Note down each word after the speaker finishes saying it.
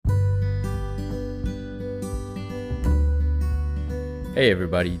Hey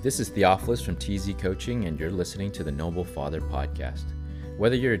everybody, this is Theophilus from TZ Coaching, and you're listening to the Noble Father Podcast.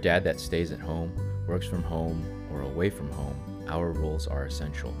 Whether you're a dad that stays at home, works from home, or away from home, our roles are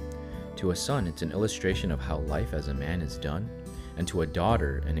essential. To a son, it's an illustration of how life as a man is done, and to a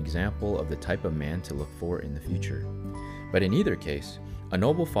daughter, an example of the type of man to look for in the future. But in either case, a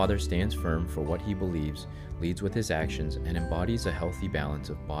noble father stands firm for what he believes, leads with his actions, and embodies a healthy balance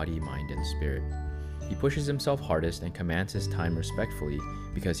of body, mind, and spirit. He pushes himself hardest and commands his time respectfully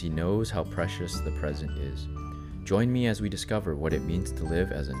because he knows how precious the present is. Join me as we discover what it means to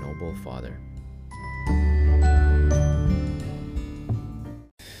live as a noble father.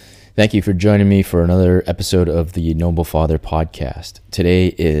 Thank you for joining me for another episode of the Noble Father Podcast.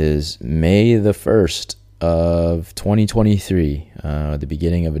 Today is May the 1st of 2023, the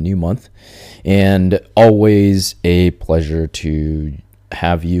beginning of a new month, and always a pleasure to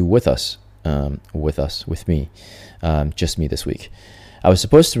have you with us. With me, just me this week. I was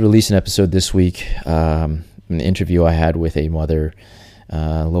supposed to release an episode this week, an interview I had with a mother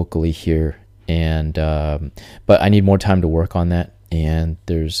locally here, and but I need more time to work on that. And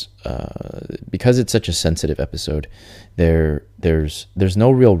there's because it's such a sensitive episode, there's no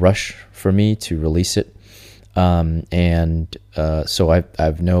real rush for me to release it, so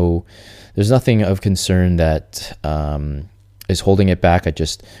there's nothing of concern that is holding it back. I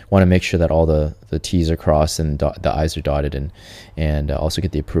just want to make sure that all the T's are crossed and the I's are dotted, and also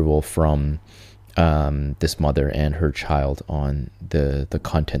get the approval from this mother and her child on the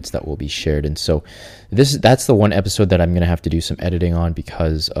contents that will be shared. And so that's the one episode that I'm going to have to do some editing on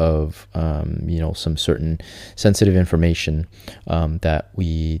because of some certain sensitive information that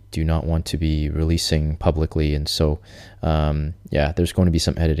we do not want to be releasing publicly. And so there's going to be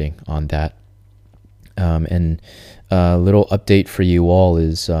some editing on that. And a little update for you all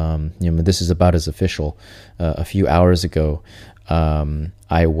is, this is about as official. A few hours ago,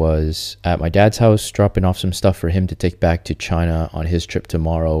 I was at my dad's house dropping off some stuff for him to take back to China on his trip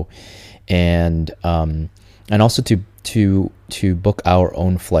tomorrow, and also to book our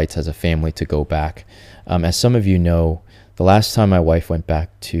own flights as a family to go back. As some of you know, the last time my wife went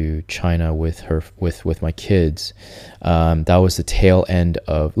back to China with my kids, that was the tail end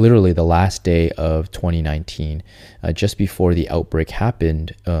of literally the last day of 2019, just before the outbreak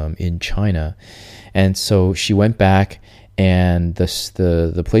happened in China. And so she went back, and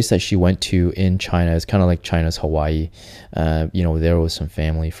the place that she went to in China is kind of like China's Hawaii. There was some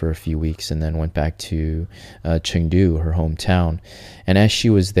family for a few weeks, and then went back to Chengdu, her hometown. And as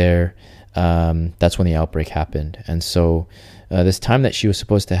she was there, that's when the outbreak happened. And so this time that she was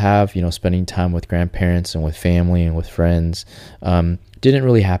supposed to have, spending time with grandparents and with family and with friends, didn't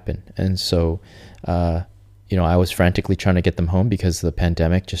really happen. And so I was frantically trying to get them home because the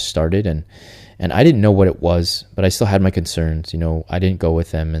pandemic just started, and I didn't know what it was, but I still had my concerns. I didn't go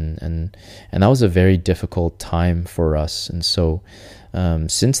with them, and that was a very difficult time for us. And so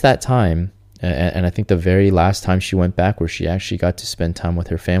since that time, and I think the very last time she went back where she actually got to spend time with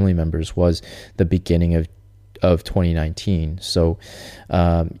her family members was the beginning of 2019. So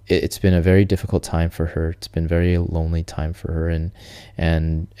it's been a very difficult time for her. It's been a very lonely time for her.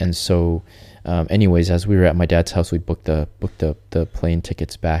 And so anyways, as we were at my dad's house, we booked the plane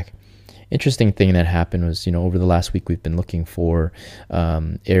tickets back. Interesting thing that happened was, over the last week, we've been looking for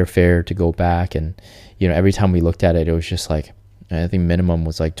airfare to go back. And, every time we looked at it, it was just like, I think minimum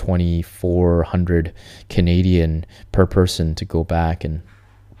was like 2,400 Canadian per person to go back. And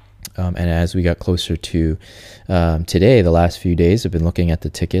as we got closer to today, the last few days, I've been looking at the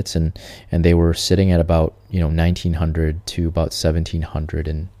tickets, and they were sitting at about 1,900 to about 1,700.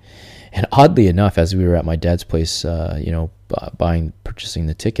 And oddly enough, as we were at my dad's place, purchasing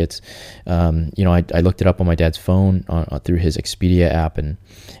the tickets, I looked it up on my dad's phone through his Expedia app, and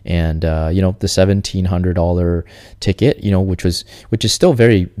the $1,700 ticket, which is still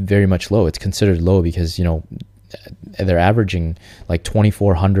very, very much low. It's considered low because they're averaging like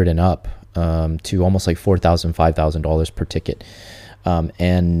 $2,400 and up to almost like $4,000, $5,000 per ticket.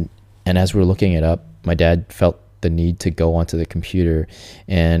 And as we're looking it up, my dad felt the need to go onto the computer,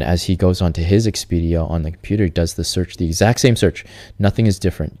 and as he goes onto his Expedia on the computer, he does the search, the exact same search, nothing is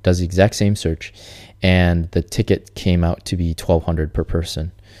different, does the exact same search, and the ticket came out to be $1,200 per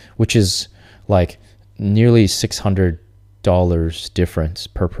person, which is like nearly $600 difference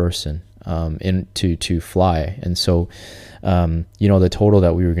per person to fly. And so The total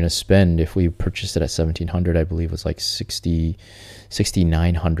that we were going to spend if we purchased it at 1,700, I believe, was like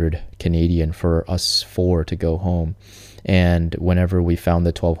 6,900 Canadian for us four to go home. And whenever we found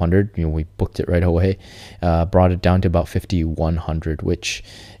the 1,200, we booked it right away, brought it down to about 5,100, which,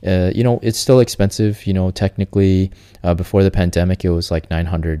 it's still expensive. Technically, before the pandemic, it was like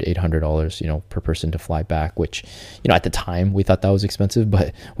 $900, $800, per person to fly back, which, at the time we thought that was expensive,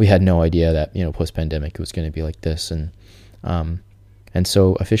 but we had no idea that, post-pandemic it was going to be like this. And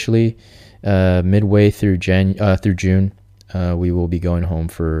so officially, midway through June, we will be going home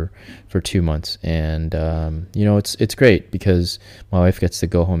for 2 months, and it's great because my wife gets to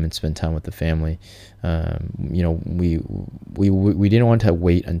go home and spend time with the family. We didn't want to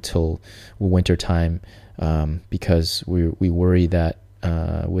wait until winter time because we worry that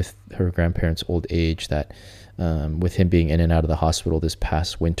with her grandparents' old age, that with him being in and out of the hospital this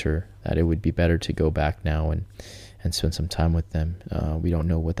past winter, that it would be better to go back now and spend some time with them. We don't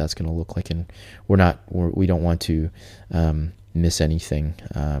know what that's going to look like, and we don't want to miss anything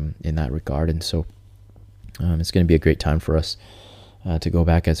in that regard. And so it's going to be a great time for us to go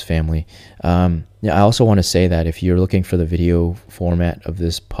back as family. I also want to say that if you're looking for the video format of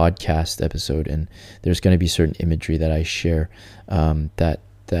this podcast episode, and there's going to be certain imagery that I share that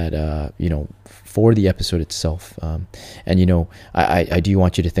for the episode itself. I do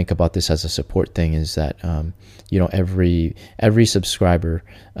want you to think about this as a support thing, is that, every subscriber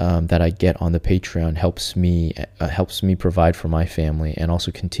that I get on the Patreon helps me provide for my family, and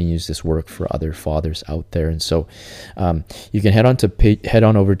also continues this work for other fathers out there. And so you can head on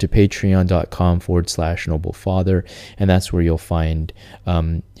over to patreon.com/Noble Father, and that's where you'll find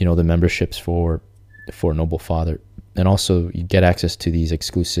the memberships for Noble Father. And also you get access to these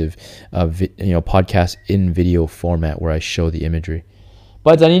exclusive podcasts in video format where I show the imagery.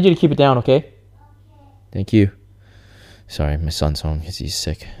 Buds, I need you to keep it down, okay? Thank you. Sorry, my son's home because he's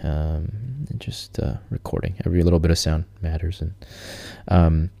sick. Just recording. Every little bit of sound matters.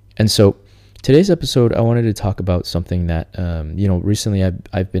 And so today's episode, I wanted to talk about something that, recently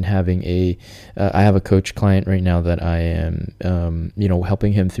I've been having I have a coach client right now that I am,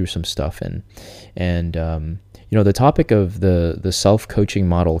 helping him through some stuff. And the topic of the self-coaching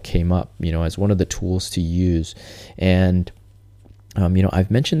model came up, as one of the tools to use. And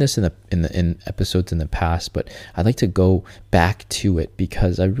I've mentioned this in episodes in the past, but I'd like to go back to it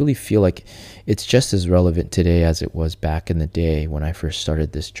because I really feel like it's just as relevant today as it was back in the day when I first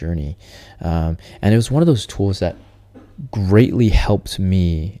started this journey. And it was one of those tools that greatly helped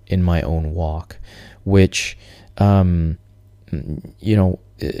me in my own walk, which, it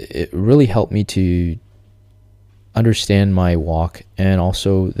really helped me to understand my walk, and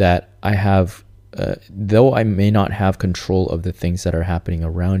also that I have, though I may not have control of the things that are happening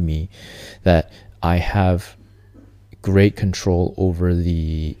around me, that I have great control over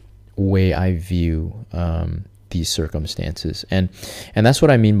the way I view these circumstances. And that's what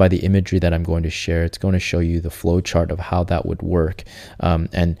I mean by the imagery that I'm going to share. It's going to show you the flow chart of how that would work.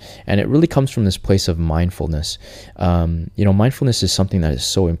 And it really comes from this place of mindfulness. Mindfulness is something that is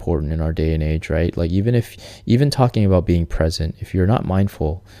so important in our day and age, right? Like even talking about being present, if you're not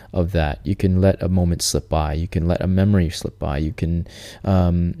mindful of that, you can let a moment slip by. You can let a memory slip by. You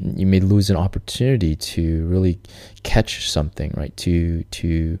may lose an opportunity to really catch something, right? To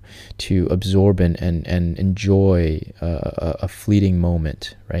absorb and enjoy a fleeting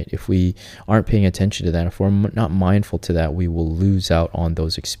moment, right? If we aren't paying attention to that, if we're not mindful to that, we will lose out on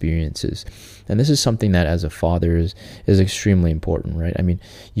those experiences. And this is something that as a father is extremely important, right? I mean,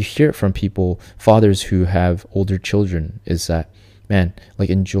 you hear it from fathers who have older children, is that, man, like,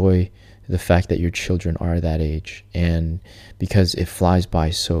 enjoy the fact that your children are that age, and because it flies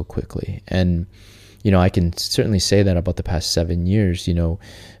by so quickly. And I can certainly say that about the past 7 years.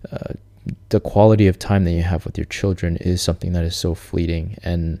 The quality of time that you have with your children is something that is so fleeting,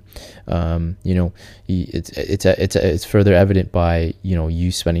 and it's further evident by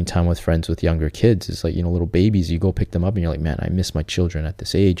you spending time with friends with younger kids. It's like little babies. You go pick them up, and you're like, man, I miss my children at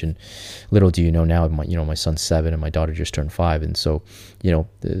this age. And little do you know now, my son's 7 and my daughter just turned 5, and so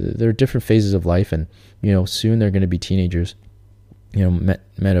there are different phases of life, and soon they're going to be teenagers. Met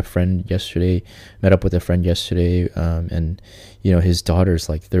up with a friend yesterday, and his daughter's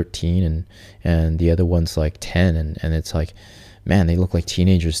like 13 and the other one's like 10, and it's like, man, they look like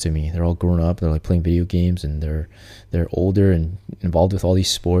teenagers to me. They're all grown up. They're like playing video games, and they're older and involved with all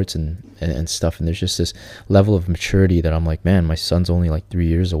these sports and stuff. And there's just this level of maturity that I'm like, man, my son's only like 3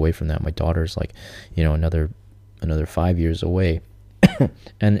 years away from that. My daughter's like, another 5 years away,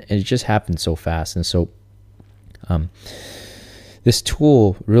 and it just happened so fast. And so, this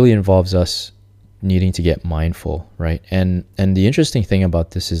tool really involves us needing to get mindful, right? And the interesting thing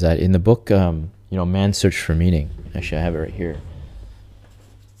about this is that in the book, Man's Search for Meaning, actually I have it right here,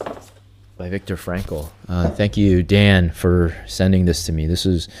 by Viktor Frankl. Thank you, Dan, for sending this to me. This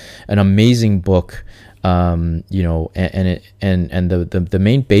is an amazing book. And the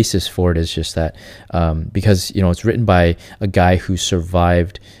main basis for it is just that because it's written by a guy who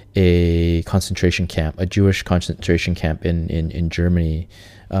survived a concentration camp, a Jewish concentration camp in Germany.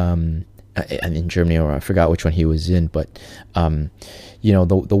 In Germany, or I forgot which one he was in, but the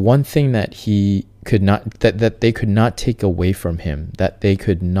one thing that he could not, that they could not take away from him, that they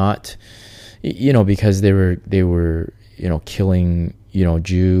could not, because they were killing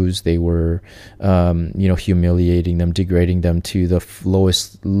Jews, they were humiliating them, degrading them to the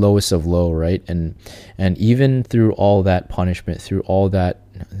lowest of low, right? And even through all that punishment, through all that,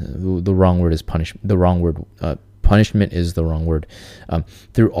 the wrong word is punishment. The wrong word. Punishment is the wrong word.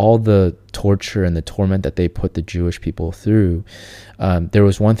 Through all the torture and the torment that they put the Jewish people through, there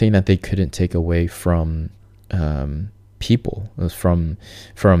was one thing that they couldn't take away from people. It was from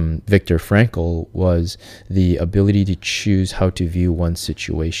Viktor Frankl, was the ability to choose how to view one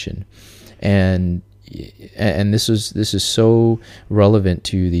situation, and this is so relevant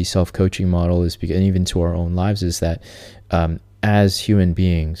to the self-coaching model, is because, and even to our own lives, is that as human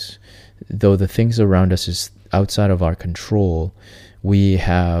beings, though the things around us is outside of our control, we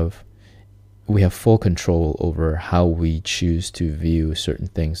have full control over how we choose to view certain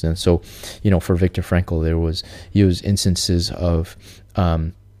things. And so, for Viktor Frankl, he was instances of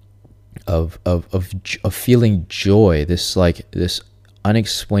feeling joy, this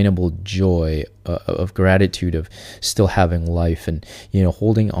unexplainable joy of gratitude of still having life, and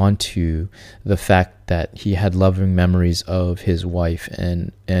holding on to the fact that he had loving memories of his wife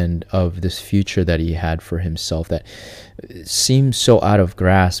and of this future that he had for himself, that seems so out of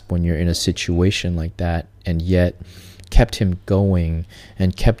grasp when you're in a situation like that, and yet kept him going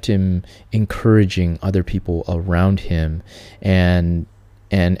and kept him encouraging other people around him,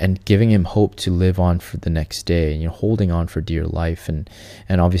 and giving him hope to live on for the next day, holding on for dear life. And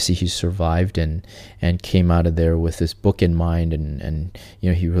obviously he survived and came out of there with this book in mind, and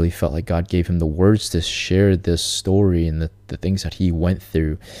he really felt like God gave him the words to share this story, and the things that he went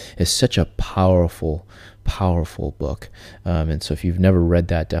through is such a powerful book. And so if you've never read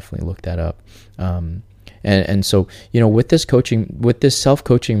that, definitely look that up. And so, with this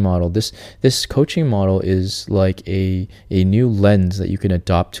self-coaching model, this coaching model is like a new lens that you can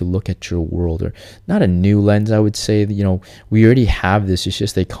adopt to look at your world, or not a new lens, I would say. We already have this. It's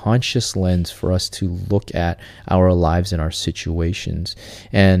just a conscious lens for us to look at our lives and our situations.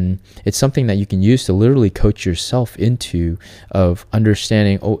 And it's something that you can use to literally coach yourself into, of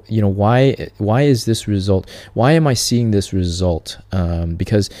understanding, why is this result? Why am I seeing this result?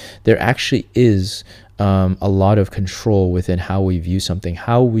 Because there actually is a lot of control within how we view something,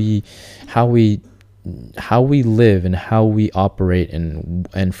 how we live, and how we operate,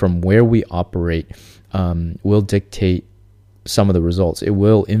 and from where we operate will dictate some of the results. It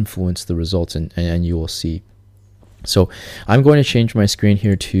will influence the results, and you will see. So I'm going to change my screen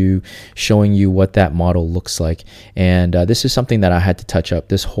here to showing you what that model looks like. And this is something that I had to touch up.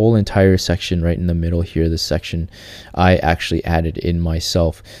 This whole entire section right in the middle here, this section, I actually added in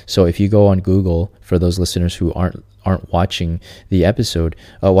myself. So if you go on Google, for those listeners who aren't watching the episode,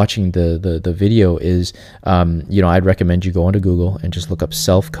 watching the video, is I'd recommend you go onto Google and just look up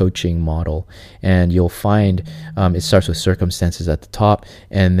self-coaching model, and you'll find it starts with circumstances at the top,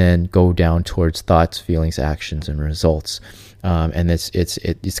 and then go down towards thoughts, feelings, actions, and results. And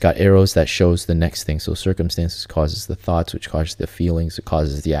it's got arrows that shows the next thing. So circumstances causes the thoughts, which causes the feelings, it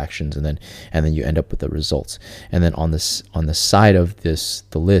causes the actions, and then you end up with the results. And then on the side of the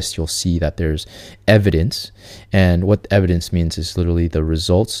list, you'll see that there's evidence. And what evidence means is literally the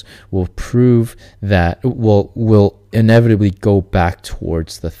results will prove that will inevitably go back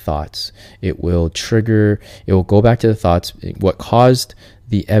towards the thoughts. It will go back to the thoughts. What caused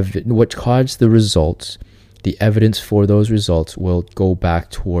the results, the evidence for those results will go back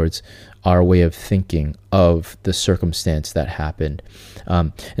towards our way of thinking of the circumstance that happened.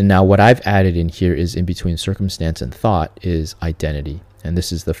 And now what I've added in here is, in between circumstance and thought, is identity. And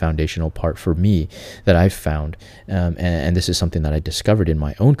this is the foundational part for me that I've found. And this is something that I discovered in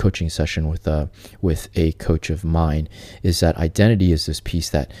my own coaching session with a coach of mine, is that identity is this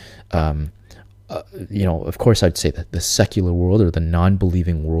piece that, of course, I'd say that the secular world, or the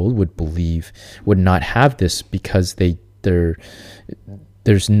non-believing world, would not have this, because there's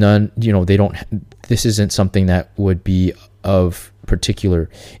none, they don't, this isn't something that would be of particular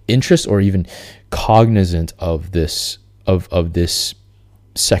interest, or even cognizant of this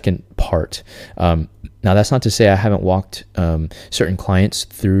second part. Now, that's not to say I haven't walked certain clients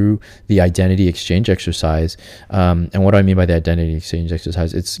through the identity exchange exercise. And what do I mean by the identity exchange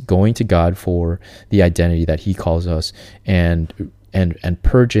exercise? It's going to God for the identity that He calls us, and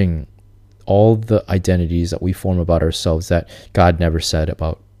purging all the identities that we form about ourselves that God never said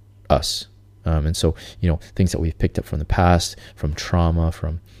about us. And so, things that we've picked up from the past, from trauma,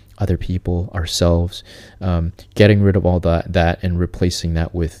 from other people, ourselves, getting rid of all that and replacing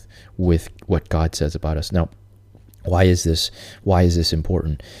that with what God says about us. Now, why is this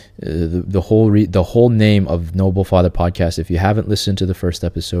important? The whole name of Noble Father Podcast, if you haven't listened to the first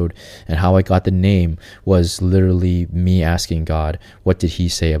episode, and how I got the name was literally me asking God, what did He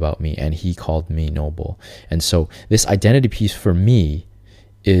say about me? And He called me noble. And so this identity piece for me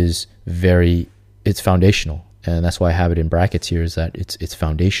is it's foundational. And that's why I have it in brackets here, is that it's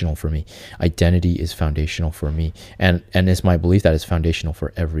foundational for me. Identity is foundational for me. And it's my belief that it's foundational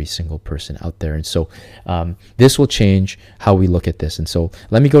for every single person out there. And so this will change how we look at this. And so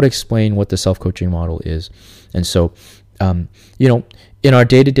let me go to explain what the self-coaching model is. And so, in our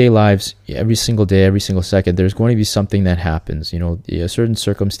day-to-day lives, every single day, every single second, there's going to be something that happens. A certain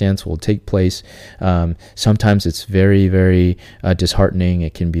circumstance will take place. Sometimes it's very, very disheartening.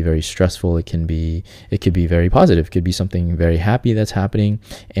 It can be very stressful. It could be very positive. It could be something very happy that's happening,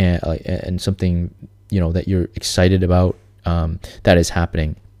 and something that you're excited about that is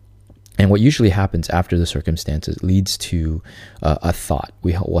happening. And what usually happens after the circumstances leads to a thought.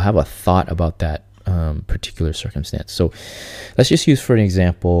 We'll have a thought about that particular circumstance. So let's just use for an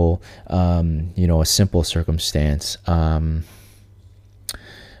example, a simple circumstance.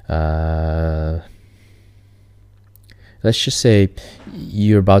 Let's just say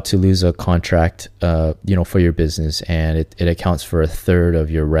you're about to lose a contract, for your business, and it accounts for 1/3 of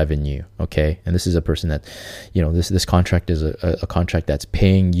your revenue. Okay. And this is a person that, this contract is a contract that's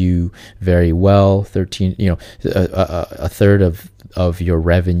paying you very well, 1/3 of your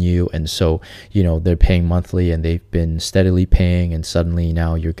revenue. And so, they're paying monthly, and they've been steadily paying, and suddenly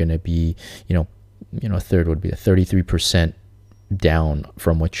now you're going to be, 1/3 would be a 33% down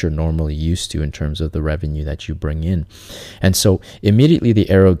from what you're normally used to in terms of the revenue that you bring in. And so immediately the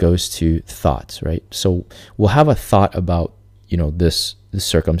arrow goes to thoughts, right? So we'll have a thought about, this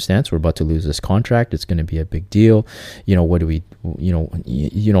circumstance. We're about to lose this contract. It's going to be a big deal. What do we,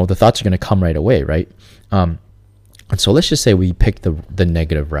 the thoughts are going to come right away, right? And so let's just say we pick the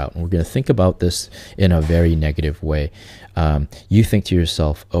negative route, and we're going to think about this in a very negative way. You think to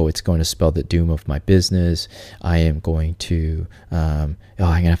yourself, oh, it's going to spell the doom of my business. I am going to, I'm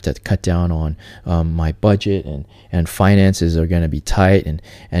going to have to cut down on my budget, and finances are going to be tight,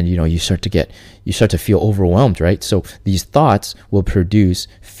 and you start to feel overwhelmed, right? So these thoughts will produce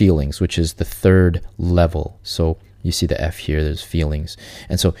feelings, which is the third level. So you see the F here, there's feelings.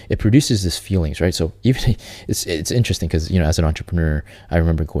 And so it produces this feelings, right? So even it's interesting because, as an entrepreneur, I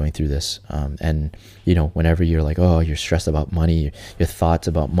remember going through this. And, whenever you're like, oh, you're stressed about money, your thoughts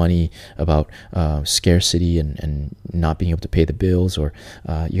about money, about scarcity and not being able to pay the bills, or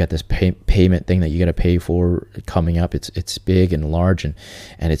you got this payment thing that you got to pay for coming up. It's big and large, and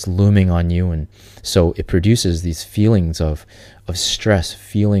it's looming on you. And so it produces these feelings of stress,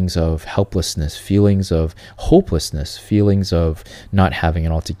 feelings of helplessness, feelings of hopelessness, feelings of not having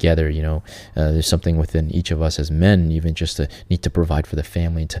it all together. There's something within each of us as men, even just to need to provide for the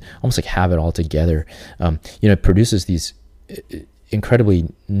family, to almost like have it all together. It produces these incredibly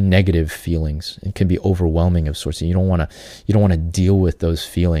negative feelings. It can be overwhelming of sorts, and you don't want to deal with those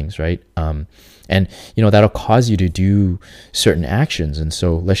feelings, right? And that'll cause you to do certain actions. And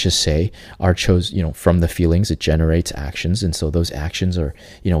so let's just say from the feelings, it generates actions. And so those actions are,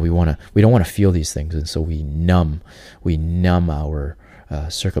 we don't want to feel these things. And so we numb our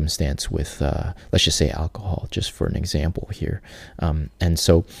circumstance with, let's just say, alcohol, just for an example here. And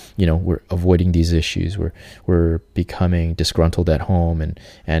so, we're avoiding these issues. We're becoming disgruntled at home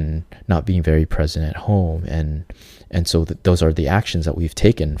and not being very present at home. And so those are the actions that we've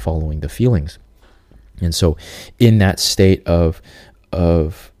taken following the feelings. And so in that state of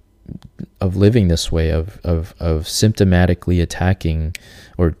living this way, of symptomatically attacking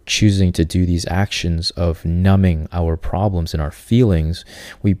or choosing to do these actions of numbing our problems and our feelings,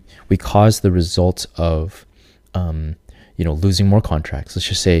 we cause the results of losing more contracts. Let's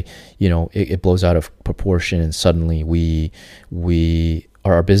just say it blows out of proportion, and suddenly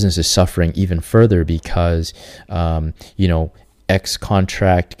our business is suffering even further because X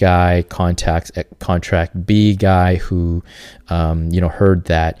contract guy contacts contract B guy who, heard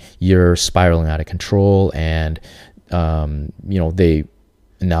that you're spiraling out of control, and,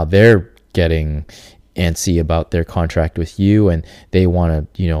 they're getting antsy about their contract with you, and they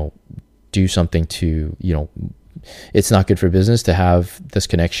want to, do something to, it's not good for business to have this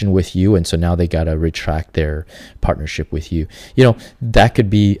connection with you, and so now they got to retract their partnership with you. That could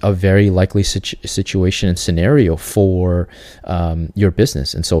be a very likely situation and scenario for your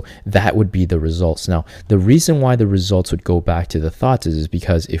business, and so that would be the results. Now, the reason why the results would go back to the thoughts is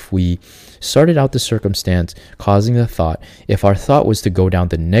because if we started out the circumstance causing the thought, if our thought was to go down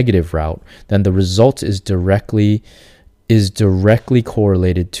the negative route, then the result is directly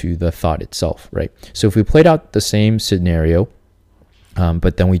correlated to the thought itself, right? So if we played out the same scenario,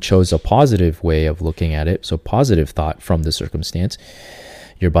 but then we chose a positive way of looking at it, so positive thought from the circumstance,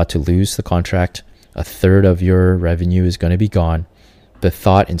 you're about to lose the contract, a third of your revenue is going to be gone. The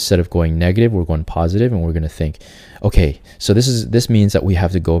thought, instead of going negative, we're going positive, and we're going to think, okay, so this means that we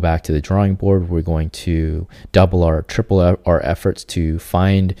have to go back to the drawing board. We're going to triple our efforts to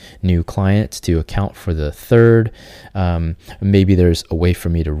find new clients to account for the third. Maybe there's a way for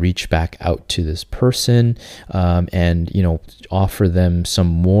me to reach back out to this person, and offer them some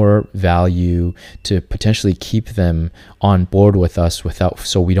more value to potentially keep them on board with us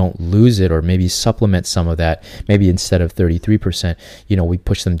so we don't lose it, or maybe supplement some of that. Maybe instead of 33%, we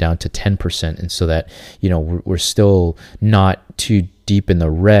push them down to 10%, and so that we're still not too deep in the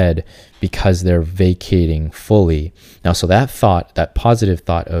red because they're vacating fully. Now, so that positive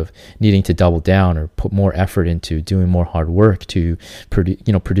thought of needing to double down or put more effort into doing more hard work to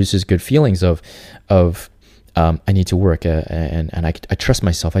produces good feelings of I need to work, and I trust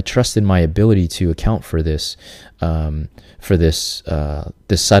myself. I trust in my ability to account for this this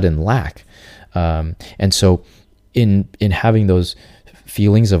sudden lack, and so in having those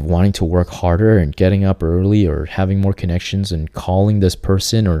feelings of wanting to work harder and getting up early, or having more connections and calling this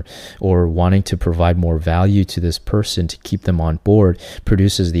person, or wanting to provide more value to this person to keep them on board,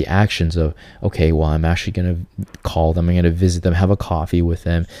 produces the actions of, okay, well, I'm actually going to call them, I'm going to visit them, have a coffee with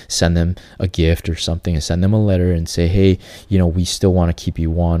them, send them a gift or something, and send them a letter and say, hey, we still want to keep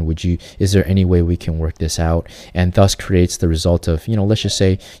you on. Is there any way we can work this out? And thus creates the result of, let's just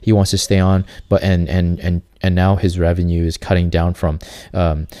say he wants to stay on, but and now his revenue is cutting down from,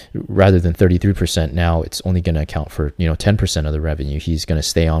 rather than 33%, now it's only going to account for 10% of the revenue. He's going to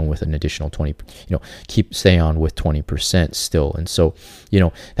stay on with an additional 20, stay on with 20% still. And so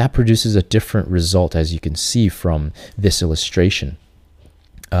that produces a different result, as you can see from this illustration.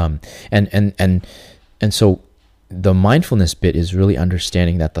 And so the mindfulness bit is really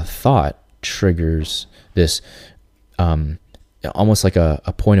understanding that the thought triggers this almost like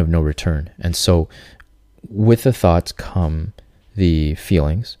a point of no return. And so with the thoughts come the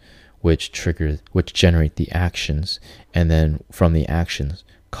feelings, which generate the actions, and then from the actions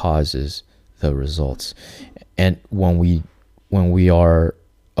causes the results. And when we are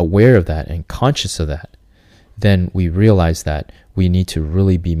aware of that and conscious of that, then we realize that we need to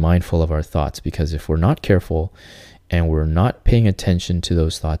really be mindful of our thoughts, because if we're not careful and we're not paying attention to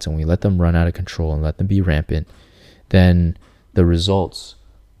those thoughts, and we let them run out of control and let them be rampant, then the results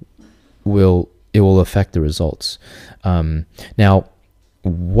will affect the results. Now,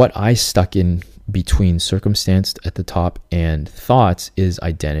 what I stuck in between circumstance at the top and thoughts is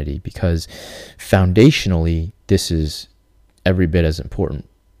identity, because foundationally, this is every bit as important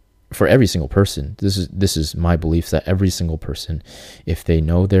for every single person. This is my belief that every single person, if they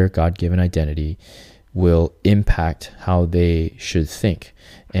know their God-given identity, will impact how they should think.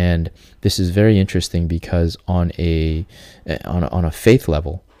 And this is very interesting because on a faith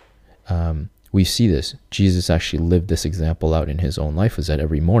level, we see this. Jesus actually lived this example out in his own life, was that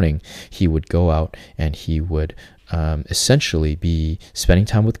every morning he would go out and he would essentially be spending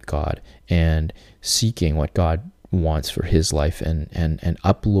time with God and seeking what God wants for his life, and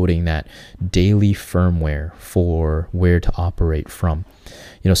uploading that daily firmware for where to operate from.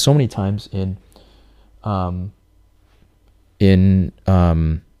 So many times in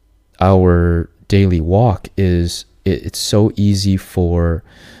our daily walk it's so easy for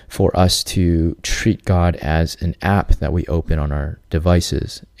us to treat God as an app that we open on our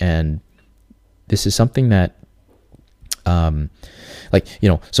devices. And this is something that, so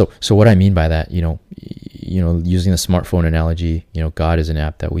what I mean by that, using the smartphone analogy, God is an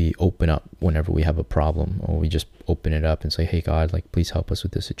app that we open up whenever we have a problem, or we just open it up and say, hey, God, please help us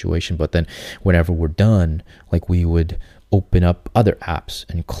with this situation. But then whenever we're done, we would open up other apps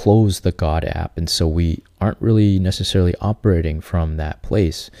and close the God app. And so we aren't really necessarily operating from that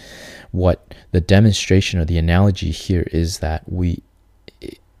place. What the demonstration or the analogy here is that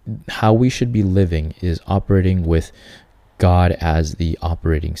how we should be living is operating with God as the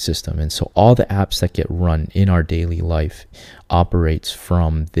operating system. And so all the apps that get run in our daily life operates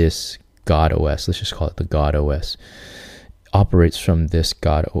from this God OS, let's just call it the God OS, operates from this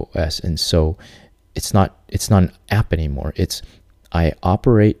God OS. And so it's not an app anymore. It's, I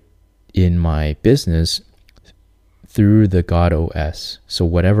operate in my business through the God OS. So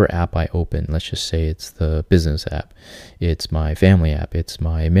whatever app I open, let's just say it's the business app, it's my family app, it's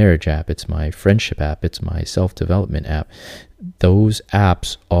my marriage app, it's my friendship app, it's my self-development app. Those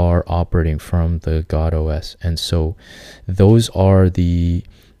apps are operating from the God OS. And so those are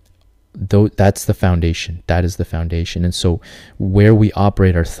that's the foundation. That is the foundation. And so where we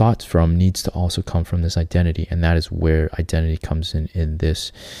operate our thoughts from needs to also come from this identity. And that is where identity comes in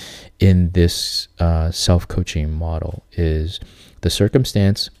this self-coaching model. Is the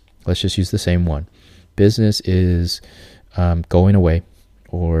circumstance, let's just use the same one. Business is going away,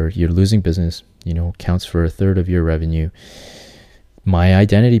 or you're losing business, counts for 1/3 of your revenue. My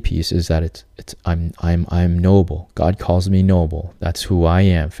identity piece is that I'm knowable. God calls me knowable. That's who I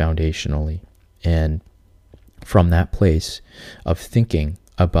am foundationally. And from that place of thinking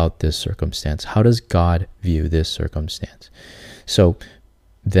about this circumstance, how does God view this circumstance? So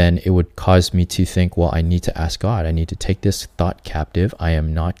then it would cause me to think, well, I need to ask God. I need to take this thought captive. I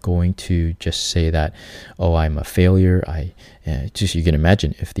am not going to just say that, oh, I'm a failure. You can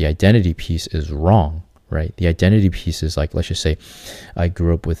imagine if the identity piece is wrong, right? The identity piece is like, let's just say I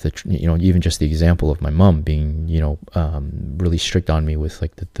grew up with even just the example of my mom being, really strict on me with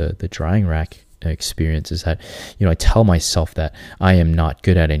like the drying rack experience, is that, I tell myself that I am not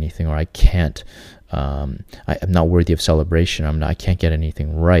good at anything, or I can't, I'm not worthy of celebration. I can't get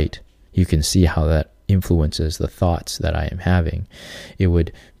anything right. You can see how that influences the thoughts that I am having. It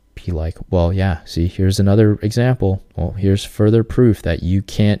would be like, well, yeah, see, here's another example. Well, here's further proof that you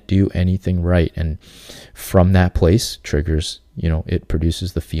can't do anything right. And from that place triggers, it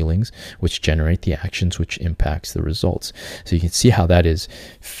produces the feelings which generate the actions, which impacts the results. So you can see how that is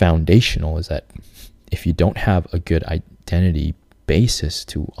foundational, is that if you don't have a good identity basis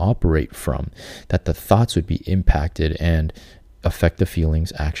to operate from, that the thoughts would be impacted and affect the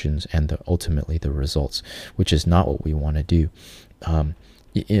feelings, actions, and ultimately the results, which is not what we want to do.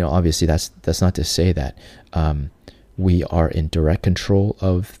 Obviously that's not to say that we are in direct control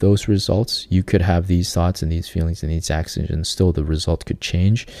of those results. You could have these thoughts and these feelings and these actions, and still the result could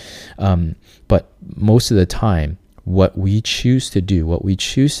change. But most of the time, what we choose to do, what we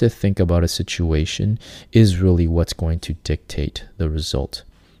choose to think about a situation, is really what's going to dictate the result.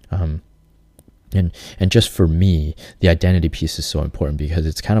 And just for me, the identity piece is so important, because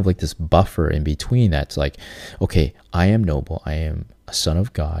it's kind of like this buffer in between that's like, okay, I am noble. I am a son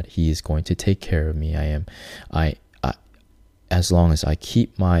of God. He is going to take care of me. As long as I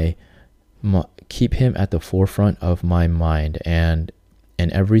keep keep him at the forefront of my mind, and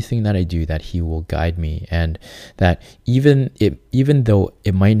everything that I do, that he will guide me, and that even though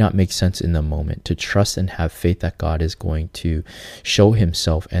it might not make sense in the moment, to trust and have faith that God is going to show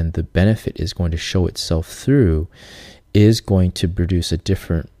himself, and the benefit is going to show itself through, is going to produce a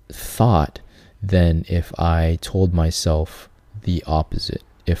different thought than if I told myself the opposite.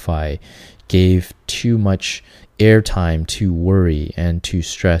 If I gave too much airtime to worry and to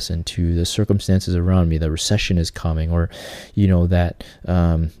stress and to the circumstances around me, the recession is coming, or that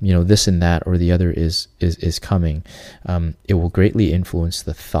this and that or the other is coming, it will greatly influence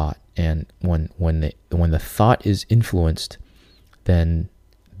the thought. And when the thought is influenced, then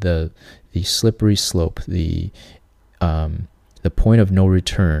the slippery slope, the point of no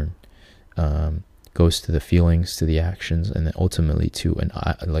return, goes to the feelings, to the actions, and then ultimately to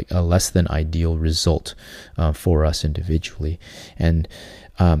a less than ideal result for us individually. And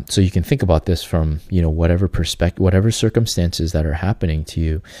so you can think about this from whatever perspective, whatever circumstances that are happening to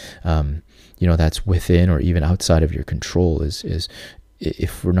you, that's within or even outside of your control. Is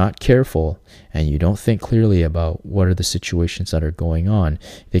if we're not careful and you don't think clearly about what are the situations that are going on,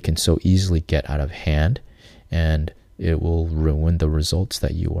 they can so easily get out of hand, and it will ruin the results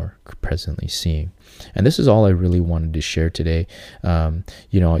that you are presently seeing. And this is all I really wanted to share today.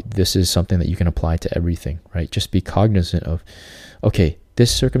 This is something that you can apply to everything, right? Just be cognizant of, okay,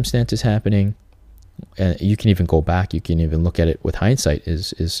 this circumstance is happening, and you can even go back. You can even look at it with hindsight.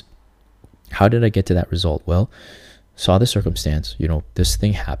 Is how did I get to that result? Well, saw the circumstance, this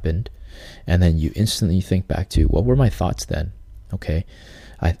thing happened, and then you instantly think back to, what were my thoughts then? Okay,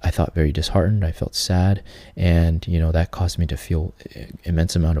 I thought very disheartened. I felt sad, and that caused me to feel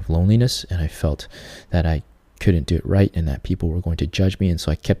immense amount of loneliness, and I felt that I couldn't do it right and that people were going to judge me, and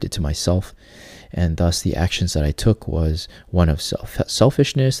so I kept it to myself. And thus the actions that I took was one of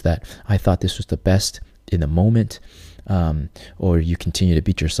selfishness, that I thought this was the best in the moment. or you continue to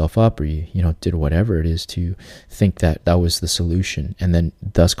beat yourself up, or you did whatever it is to think that that was the solution, and then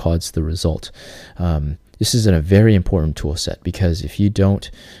thus caused the result. This is a very important tool set, because if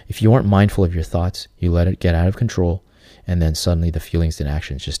you aren't mindful of your thoughts, you let it get out of control, and then suddenly the feelings and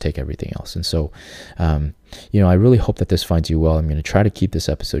actions just take everything else. And so, I really hope that this finds you well. I'm going to try to keep this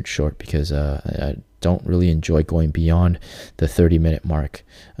episode short, because I don't really enjoy going beyond the 30-minute mark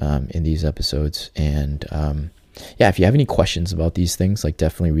in these episodes. And if you have any questions about these things,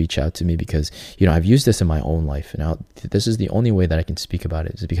 definitely reach out to me, because I've used this in my own life, and this is the only way that I can speak about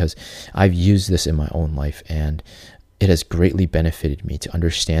it, is because I've used this in my own life, and it has greatly benefited me to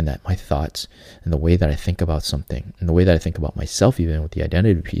understand that my thoughts and the way that I think about something, and the way that I think about myself, even with the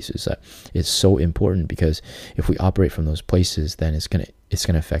identity pieces, that is so important, because if we operate from those places, then it's gonna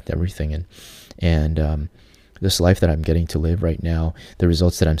affect everything. And this life that I'm getting to live right now, the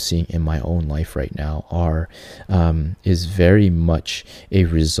results that I'm seeing in my own life right now is very much a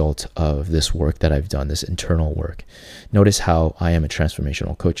result of this work that I've done, this internal work. Notice how I am a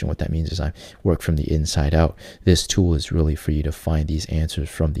transformational coach, and what that means is I work from the inside out. This tool is really for you to find these answers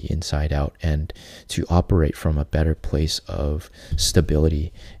from the inside out, and to operate from a better place of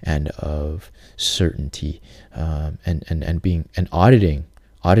stability and of certainty, and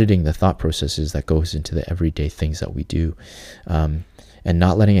auditing the thought processes that goes into the everyday things that we do, and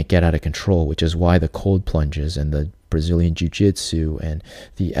not letting it get out of control, which is why the cold plunges and the Brazilian Jiu-Jitsu and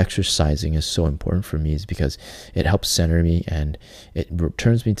the exercising is so important for me, is because it helps center me, and it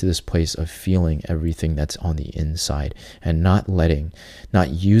returns me to this place of feeling everything that's on the inside, and not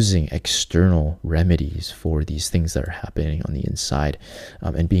using external remedies for these things that are happening on the inside,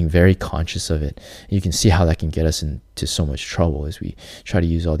 and being very conscious of it. And you can see how that can get us into so much trouble as we try to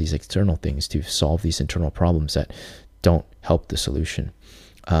use all these external things to solve these internal problems that don't help the solution.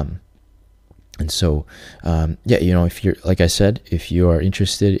 And so, if you're, like I said, if you are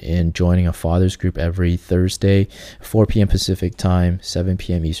interested in joining a fathers group every Thursday, 4 p.m. Pacific time, 7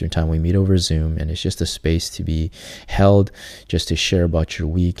 p.m. Eastern time, we meet over Zoom, and it's just a space to be held, just to share about your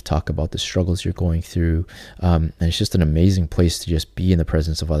week, talk about the struggles you're going through. And it's just an amazing place to just be in the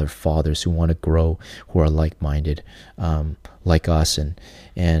presence of other fathers who want to grow, who are like-minded, like us. And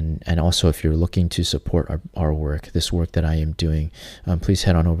also, if you're looking to support our work, this work that I am doing, please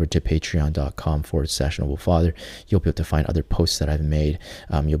head on over to patreon.com/noblefather. You'll be able to find other posts that I've made.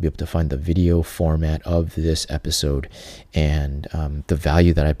 You'll be able to find the video format of this episode, and the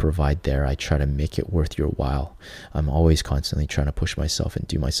value that I provide there. I try to make it worth your while. I'm always constantly trying to push myself and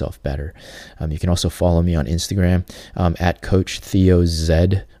do myself better. You can also follow me on Instagram at Coach Theo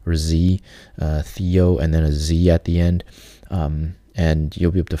Z, or Z, Theo, and then a Z at the end. And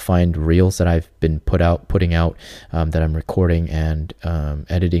you'll be able to find reels that I've been putting out, that I'm recording and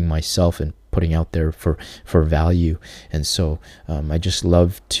editing myself and putting out there for value. And so I just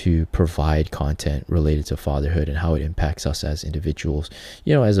love to provide content related to fatherhood and how it impacts us as individuals.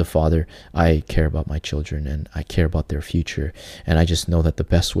 As a father, I care about my children, and I care about their future, and I just know that the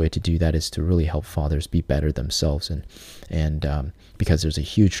best way to do that is to really help fathers be better themselves, and because there's a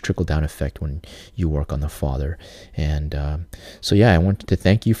huge trickle-down effect when you work on the father. And I wanted to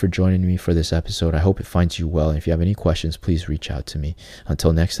thank you for joining me for this episode. I hope it finds you well, and if you have any questions, please reach out to me.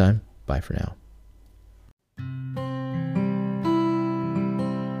 Until next time, bye for now.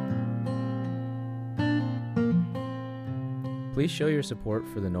 Please show your support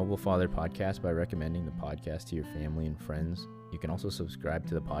for the Noble Father podcast by recommending the podcast to your family and friends. You can also subscribe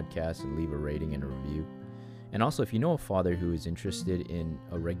to the podcast and leave a rating and a review. And also, if you know a father who is interested in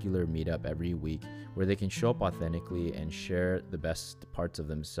a regular meetup every week where they can show up authentically and share the best parts of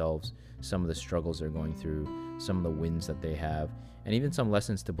themselves, some of the struggles they're going through, some of the wins that they have, and even some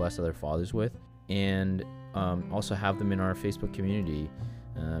lessons to bless other fathers with, and also have them in our Facebook community,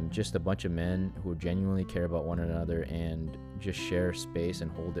 just a bunch of men who genuinely care about one another and just share space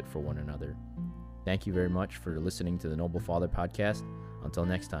and hold it for one another. Thank you very much for listening to the Noble Father podcast. Until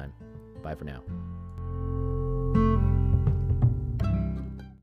next time, bye for now.